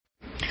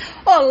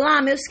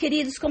Olá, meus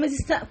queridos, como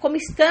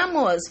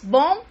estamos?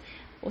 Bom,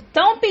 o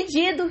tão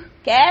pedido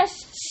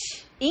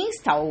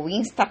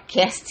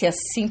Instacast,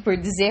 assim por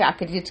dizer,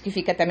 acredito que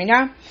fica até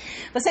melhor.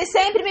 Vocês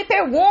sempre me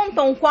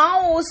perguntam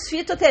qual os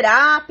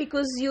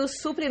fitoterápicos e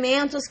os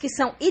suplementos que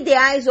são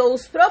ideais ou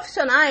os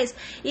profissionais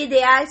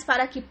ideais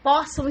para que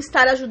possam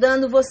estar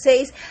ajudando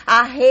vocês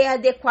a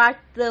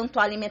readequar tanto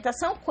a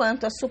alimentação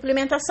quanto a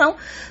suplementação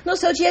no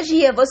seu dia a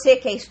dia. Você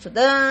que é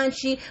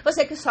estudante,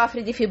 você que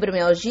sofre de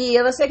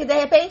fibromialgia, você que de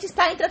repente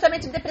está em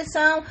tratamento de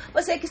depressão,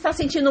 você que está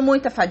sentindo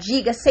muita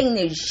fadiga, sem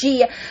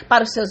energia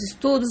para os seus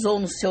estudos ou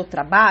no seu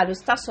trabalho,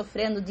 está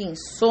sofrendo de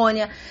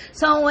insônia.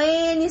 São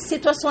N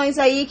situações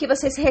aí que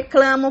vocês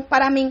reclamam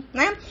para mim,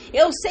 né?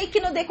 Eu sei que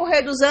no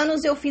decorrer dos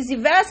anos eu fiz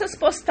diversas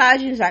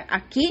postagens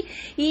aqui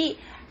e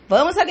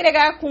vamos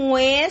agregar com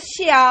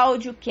este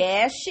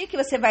audiocast que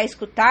você vai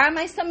escutar,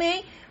 mas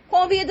também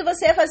convido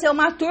você a fazer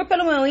uma tour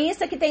pelo meu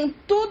Insta, que tem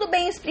tudo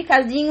bem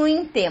explicadinho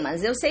em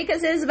temas. Eu sei que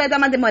às vezes vai dar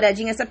uma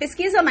demoradinha essa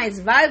pesquisa, mas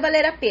vai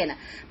valer a pena.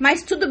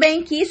 Mas tudo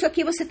bem que isso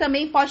aqui você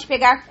também pode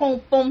pegar com o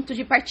ponto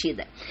de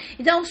partida.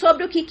 Então,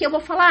 sobre o que eu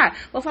vou falar?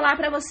 Vou falar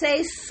para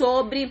vocês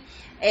sobre,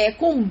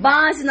 com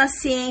base na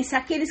ciência,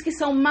 aqueles que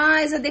são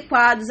mais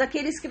adequados,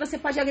 aqueles que você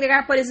pode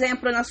agregar, por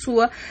exemplo, na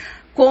sua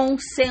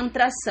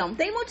concentração.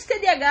 Tem muitos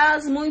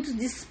TDAHs, muitos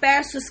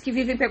dispersos que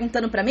vivem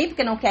perguntando para mim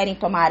porque não querem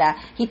tomar a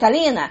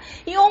Ritalina,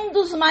 e um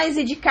dos mais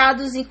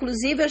indicados,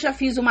 inclusive eu já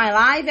fiz uma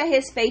live a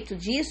respeito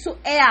disso,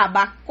 é a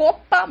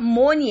Bacopa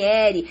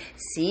Monieri.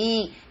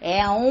 Sim,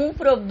 é um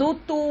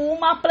produto,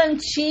 uma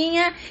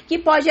plantinha que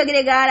pode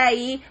agregar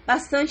aí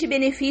bastante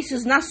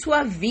benefícios na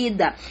sua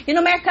vida. E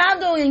no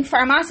mercado, em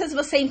farmácias,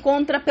 você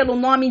encontra pelo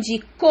nome de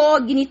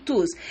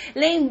Cognitus.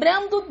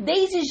 Lembrando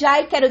desde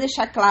já, e quero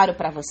deixar claro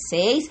para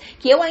vocês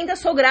que eu ainda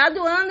sou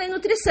graduanda em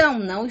nutrição,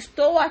 não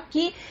estou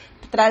aqui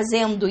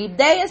trazendo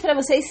ideias para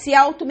vocês se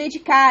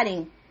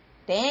automedicarem.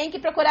 Tem que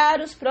procurar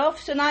os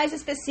profissionais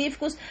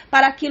específicos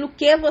para aquilo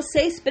que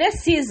vocês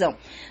precisam.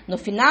 No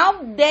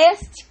final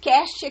deste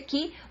cast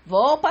aqui,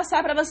 vou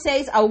passar para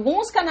vocês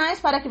alguns canais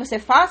para que você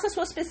faça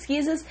suas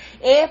pesquisas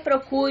e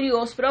procure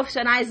os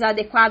profissionais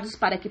adequados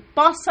para que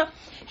possa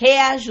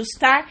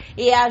reajustar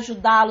e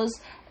ajudá-los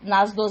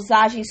nas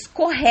dosagens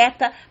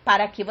corretas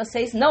para que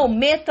vocês não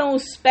metam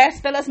os pés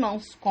pelas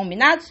mãos.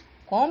 Combinados?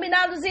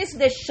 Combinados isso,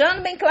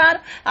 deixando bem claro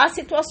as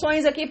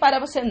situações aqui para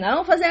você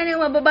não fazer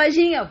nenhuma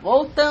bobaginha.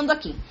 Voltando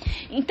aqui.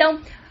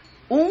 Então,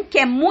 um que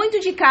é muito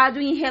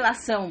indicado em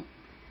relação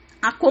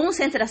à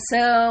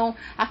concentração,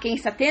 a quem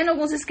está tendo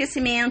alguns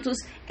esquecimentos,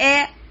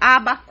 é a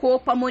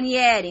Bacopa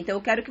Monieri. Então,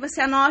 eu quero que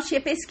você anote e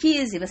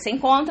pesquise. Você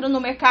encontra no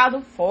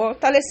mercado,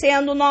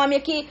 fortalecendo o nome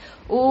aqui,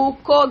 o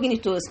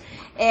Cognitus.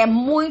 É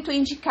muito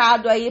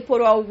indicado aí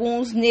por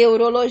alguns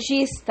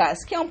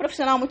neurologistas, que é um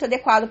profissional muito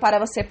adequado para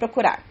você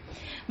procurar.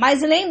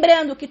 Mas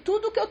lembrando que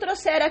tudo que eu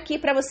trouxer aqui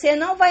para você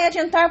não vai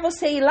adiantar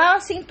você ir lá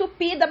se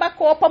entupir da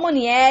Bacopa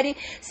Monieri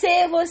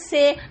se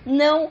você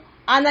não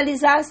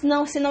analisar se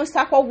não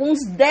está com alguns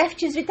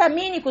déficits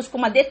vitamínicos,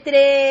 como a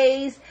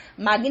D3,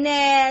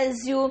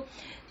 magnésio.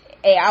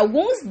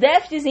 Alguns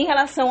déficits em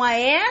relação a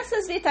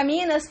essas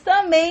vitaminas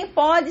também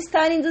pode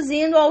estar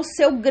induzindo ao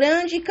seu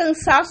grande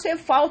cansaço e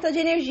falta de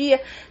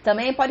energia.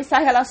 Também pode estar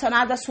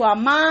relacionado à sua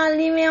má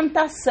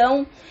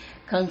alimentação,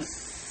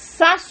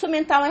 cansaço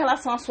mental em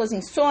relação às suas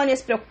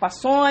insônias,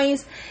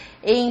 preocupações.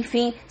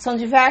 Enfim, são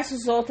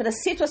diversas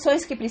outras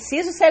situações que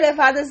precisam ser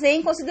levadas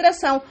em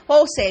consideração.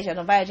 Ou seja,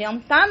 não vai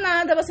adiantar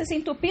nada você se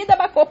entupir da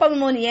Bacopa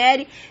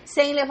Monieri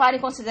sem levar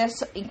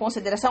em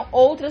consideração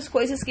outras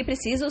coisas que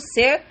precisam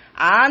ser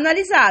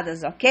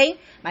analisadas, ok?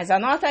 Mas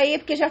anota aí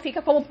porque já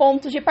fica como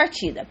ponto de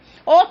partida.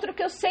 Outro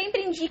que eu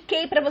sempre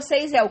indiquei para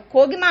vocês é o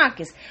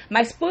Cogmax.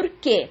 Mas por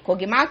quê?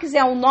 Cogmax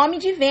é um nome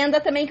de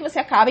venda também que você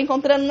acaba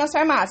encontrando nas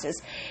farmácias.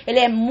 Ele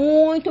é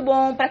muito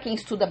bom para quem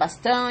estuda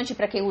bastante,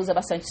 para quem usa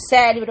bastante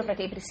cérebro, para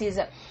quem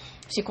precisa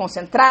se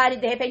concentrar e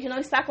de repente não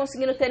está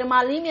conseguindo ter uma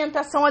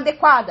alimentação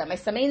adequada,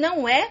 mas também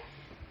não é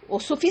o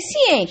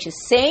suficiente.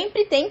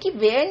 Sempre tem que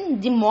ver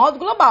de modo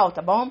global,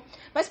 tá bom?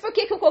 Mas por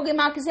que o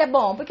Cogmax é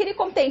bom? Porque ele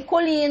contém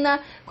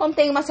colina,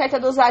 contém uma certa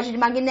dosagem de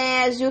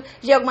magnésio,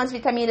 de algumas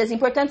vitaminas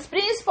importantes,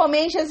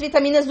 principalmente as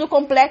vitaminas do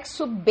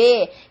complexo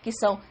B, que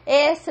são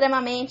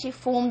extremamente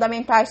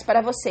fundamentais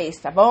para vocês,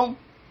 tá bom?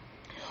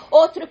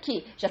 Outro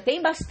que já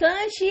tem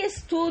bastante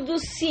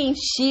estudos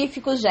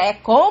científicos, já é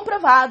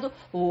comprovado,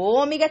 o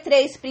ômega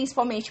 3,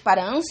 principalmente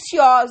para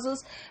ansiosos,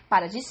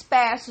 para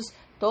dispersos,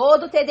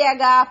 todo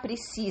TDAH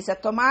precisa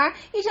tomar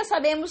e já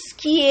sabemos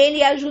que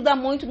ele ajuda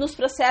muito nos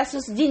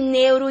processos de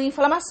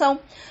neuroinflamação.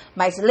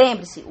 Mas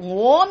lembre-se, um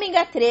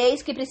ômega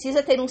 3 que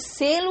precisa ter um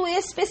selo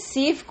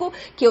específico,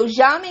 que eu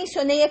já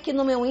mencionei aqui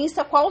no meu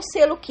Insta, qual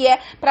selo que é,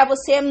 para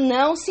você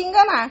não se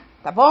enganar,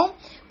 tá bom?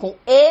 Com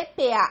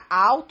EPA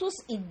altos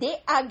e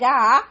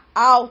DHA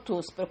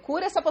altos.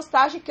 Procura essa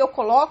postagem que eu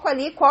coloco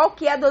ali qual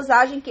que é a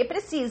dosagem que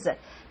precisa,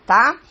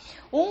 tá?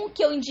 Um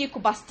que eu indico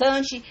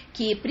bastante,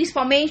 que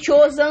principalmente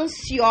os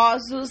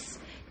ansiosos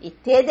e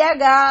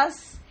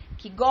TDAHs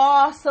que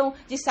gostam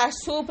de estar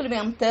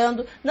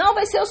suplementando, não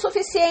vai ser o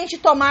suficiente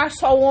tomar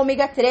só o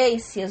ômega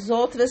 3 se as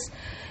outras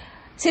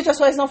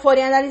situações não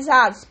forem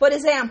analisadas. Por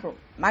exemplo,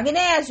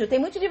 magnésio. Tem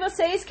muitos de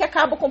vocês que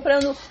acabam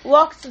comprando o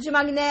óxido de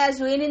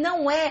magnésio. Ele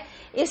não é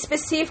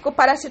específico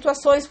para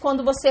situações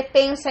quando você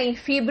pensa em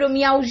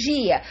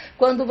fibromialgia,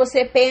 quando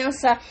você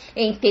pensa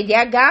em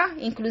TDAH,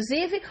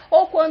 inclusive,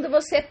 ou quando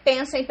você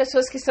pensa em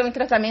pessoas que estão em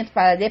tratamento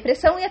para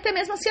depressão e até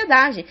mesmo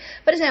ansiedade.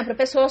 Por exemplo,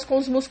 pessoas com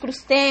os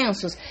músculos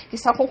tensos, que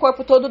estão com o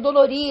corpo todo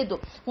dolorido.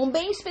 Um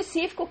bem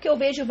específico que eu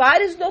vejo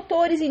vários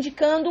doutores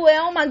indicando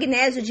é o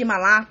magnésio de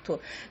malato.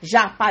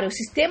 Já para o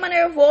sistema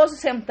nervoso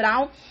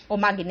central, o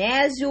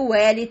magnésio, o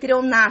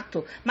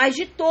L-treonato. Mas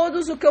de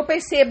todos, o que eu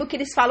percebo que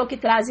eles falam que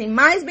trazem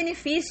mais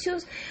benefícios,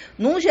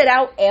 no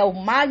geral, é o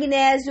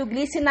magnésio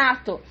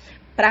glicinato.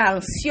 Para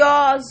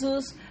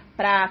ansiosos,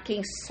 para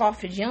quem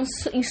sofre de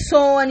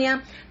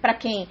insônia, para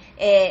quem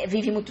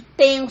vive muito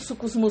tenso,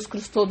 com os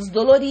músculos todos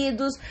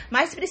doloridos.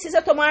 Mas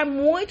precisa tomar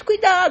muito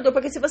cuidado,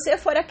 porque se você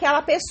for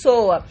aquela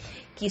pessoa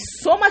que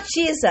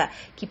somatiza,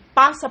 que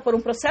passa por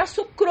um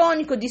processo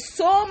crônico de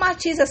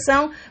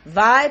somatização,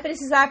 vai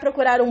precisar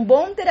procurar um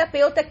bom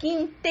terapeuta que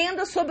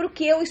entenda sobre o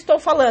que eu estou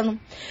falando.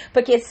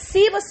 Porque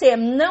se você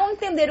não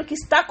entender o que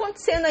está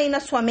acontecendo aí na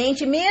sua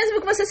mente,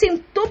 mesmo que você se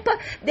entupa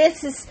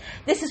desses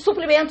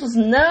suplementos,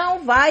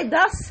 não vai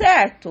dar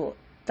certo.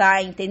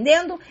 Tá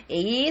entendendo? É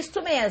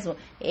isso mesmo.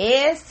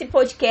 Esse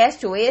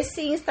podcast ou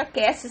esse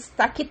Instacast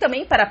está aqui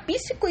também para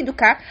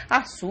psicoeducar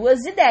as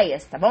suas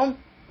ideias, tá bom?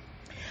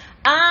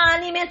 A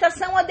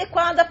alimentação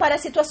adequada para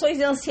situações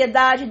de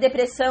ansiedade,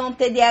 depressão,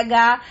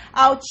 TDAH,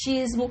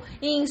 autismo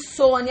e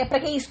insônia,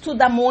 para quem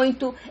estuda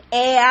muito,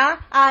 é a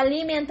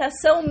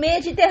alimentação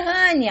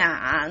mediterrânea.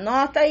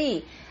 Anota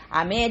aí.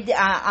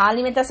 A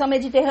alimentação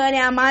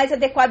mediterrânea é a mais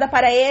adequada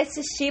para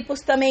esses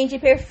tipos também de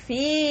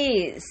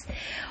perfis.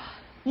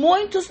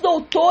 Muitos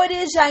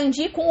doutores já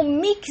indicam o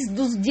mix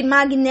de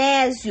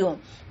magnésio,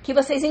 que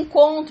vocês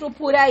encontram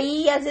por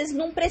aí, às vezes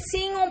num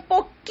precinho um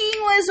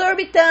pouquinho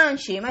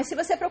exorbitante. Mas se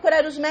você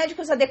procurar os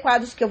médicos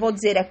adequados que eu vou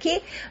dizer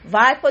aqui,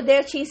 vai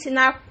poder te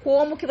ensinar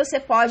como que você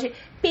pode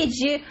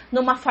pedir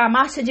numa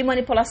farmácia de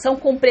manipulação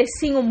com um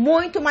precinho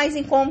muito mais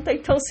em conta.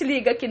 Então se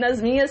liga aqui nas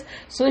minhas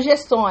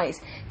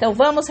sugestões. Então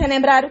vamos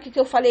relembrar o que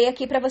eu falei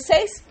aqui para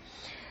vocês?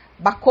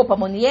 Bacopa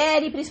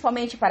Monieri,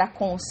 principalmente para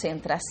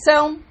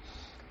concentração.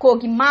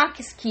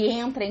 Cogmax, que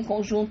entra em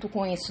conjunto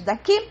com isso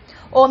daqui,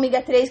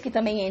 ômega 3, que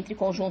também entra em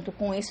conjunto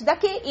com isso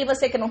daqui, e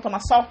você que não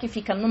toma sol, que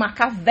fica numa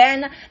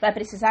caverna, vai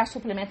precisar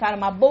suplementar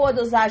uma boa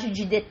dosagem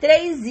de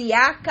D3 e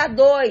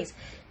AK2.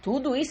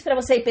 Tudo isso para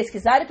você ir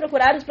pesquisar e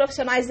procurar os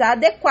profissionais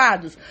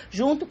adequados,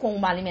 junto com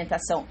uma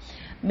alimentação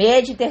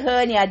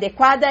mediterrânea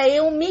adequada e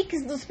um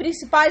mix dos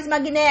principais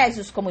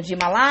magnésios, como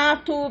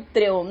dimalato,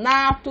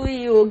 treonato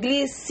e o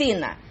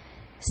glicina.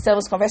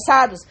 Estamos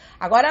conversados?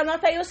 Agora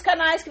anota aí os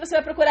canais que você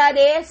vai procurar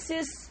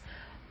esses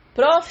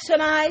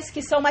profissionais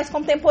que são mais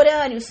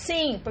contemporâneos.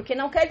 Sim, porque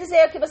não quer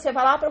dizer que você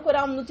vai lá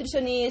procurar um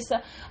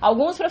nutricionista.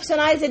 Alguns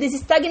profissionais, eles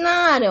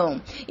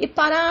estagnaram e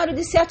pararam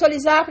de se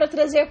atualizar para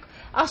trazer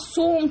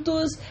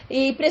assuntos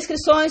e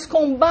prescrições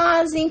com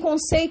base em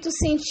conceitos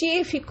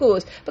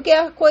científicos, porque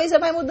a coisa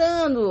vai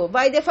mudando,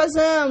 vai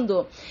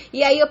defasando,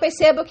 e aí eu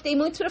percebo que tem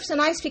muitos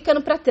profissionais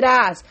ficando para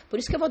trás. Por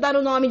isso que eu vou dar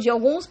o nome de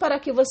alguns para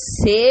que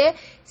você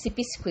se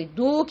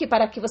psicoeduque,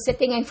 para que você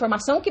tenha a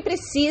informação que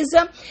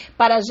precisa,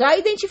 para já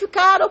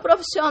identificar o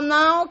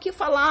profissional que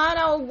falar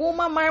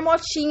alguma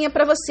marmotinha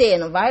para você.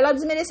 Não vai lá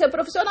desmerecer o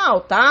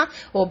profissional, tá?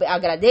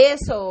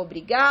 Agradeça,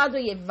 obrigado,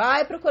 e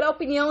vai procurar a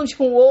opinião de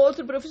um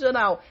outro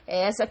profissional.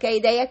 Essa que é a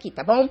ideia aqui,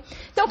 tá bom?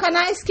 Então,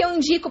 canais que eu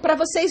indico para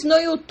vocês no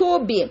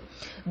YouTube: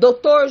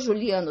 Dr.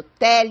 Juliano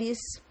Teles,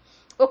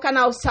 o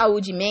canal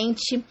Saúde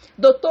Mente,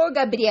 Dr.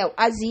 Gabriel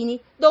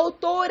Azini,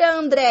 doutora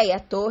Andréia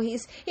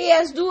Torres e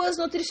as duas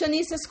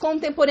nutricionistas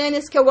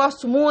contemporâneas que eu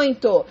gosto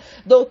muito,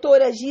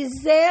 doutora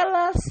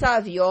Gisela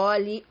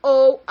Savioli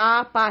ou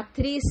a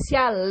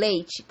Patrícia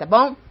Leite, tá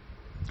bom?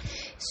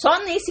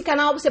 Só nesses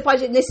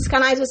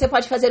canais você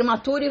pode fazer uma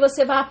tour e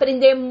você vai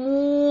aprender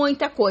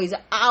muita coisa.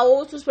 Há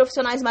outros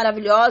profissionais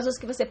maravilhosos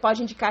que você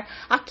pode indicar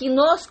aqui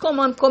nos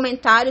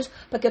comentários,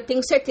 porque eu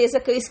tenho certeza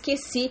que eu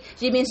esqueci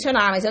de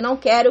mencionar, mas eu não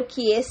quero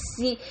que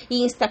esse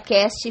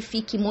Instacast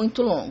fique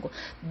muito longo.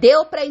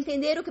 Deu para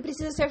entender o que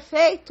precisa ser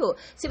feito?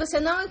 Se você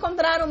não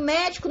encontrar um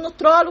médico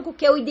nutrólogo,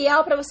 que é o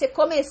ideal para você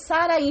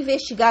começar a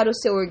investigar o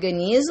seu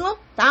organismo,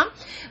 tá?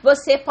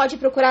 Você pode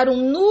procurar um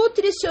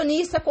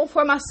nutricionista com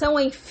formação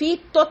em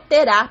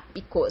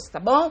fitoterápicos, tá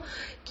bom?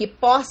 Que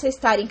possa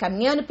estar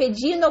encaminhando,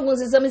 pedindo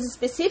alguns exames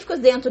específicos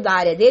dentro da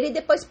área dele e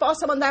depois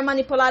possa mandar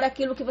manipular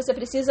aquilo que você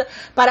precisa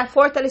para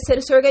fortalecer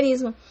o seu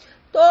organismo.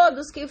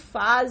 Todos que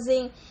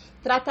fazem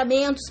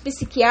tratamentos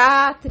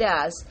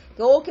psiquiatras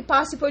ou que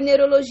passe por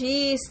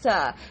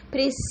neurologista,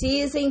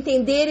 precisa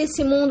entender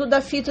esse mundo da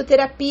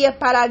fitoterapia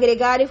para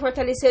agregar e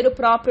fortalecer o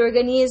próprio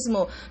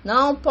organismo.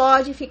 Não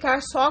pode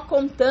ficar só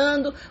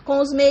contando com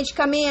os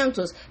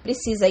medicamentos.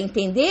 Precisa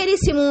entender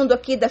esse mundo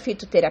aqui da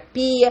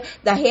fitoterapia,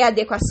 da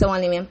readequação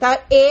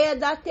alimentar e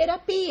da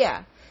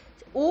terapia.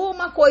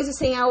 uma coisa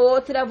sem a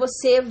outra,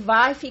 você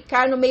vai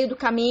ficar no meio do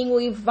caminho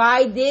e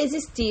vai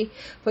desistir,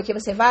 porque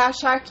você vai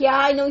achar que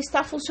não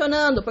está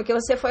funcionando, porque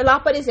você foi lá,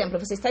 por exemplo,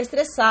 você está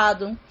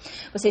estressado,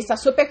 você está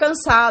super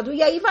cansado,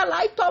 e aí vai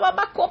lá e toma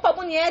bacô pra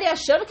mulher e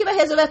achando que vai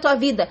resolver a tua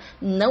vida.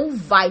 Não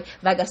vai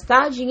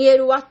gastar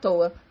dinheiro à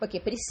toa, porque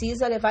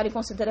precisa levar em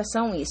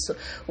consideração isso.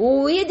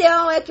 O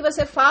ideal é que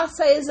você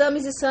faça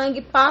exames de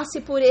sangue,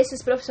 passe por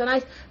esses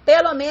profissionais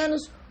pelo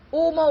menos 1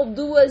 ou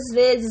 2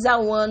 vezes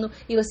ao ano,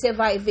 e você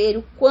vai ver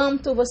o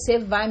quanto você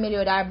vai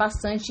melhorar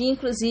bastante,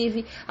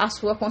 inclusive a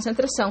sua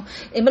concentração.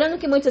 Lembrando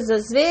que muitas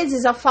das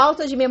vezes a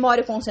falta de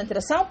memória e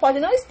concentração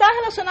pode não estar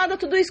relacionada a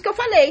tudo isso que eu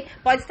falei,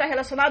 pode estar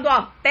relacionado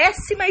a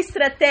péssima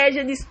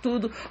estratégia de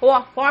estudo, ou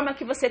a forma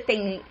que você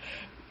tem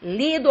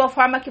lido, a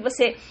forma que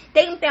você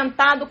tem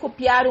tentado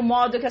copiar o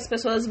modo que as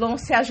pessoas vão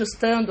se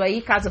ajustando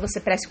aí, caso você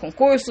preste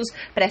concursos,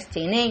 preste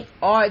ENEM,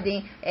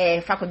 ordem,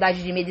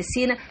 faculdade de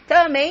medicina,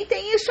 também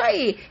tem isso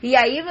aí. E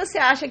aí você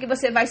acha que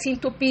você vai se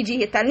entupir de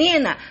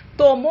Ritalina?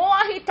 Tomou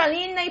a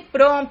Ritalina e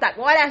pronto,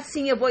 agora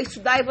sim eu vou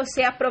estudar e vou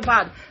ser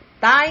aprovado.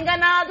 Tá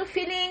enganado,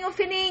 filhinho,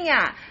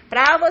 filhinha.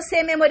 Para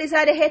você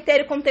memorizar e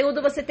reter o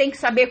conteúdo, você tem que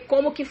saber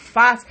como que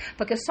faz.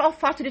 Porque só o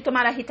fato de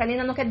tomar a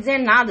Ritalina não quer dizer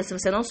nada se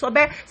você não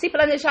souber se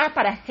planejar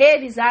para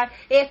revisar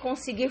e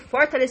conseguir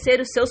fortalecer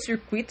os seus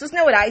circuitos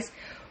neurais.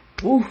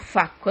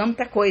 Ufa,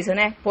 quanta coisa,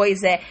 né?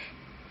 Pois é.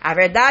 A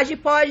verdade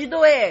pode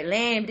doer,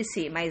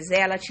 lembre-se, mas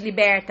ela te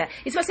liberta.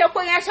 E se você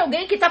conhece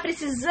alguém que está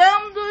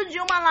precisando de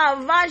uma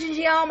lavagem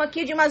de alma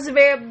aqui, de umas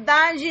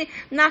verdades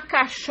na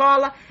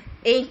cachola,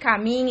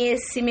 encaminhe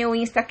esse meu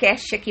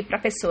Instacast aqui pra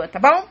pessoa, tá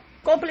bom?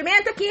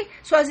 Complementa aqui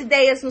suas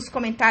ideias nos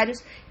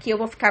comentários que eu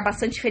vou ficar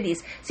bastante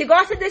feliz. Se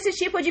gosta desse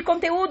tipo de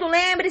conteúdo,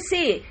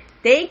 lembre-se,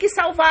 tem que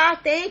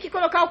salvar, tem que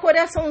colocar o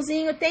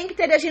coraçãozinho, tem que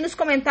interagir nos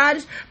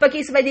comentários, porque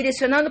isso vai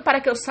direcionando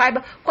para que eu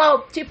saiba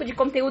qual tipo de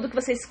conteúdo que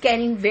vocês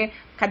querem ver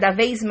cada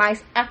vez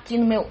mais aqui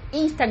no meu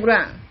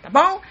Instagram, tá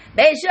bom?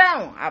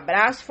 Beijão,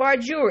 abraço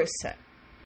forte de ursa.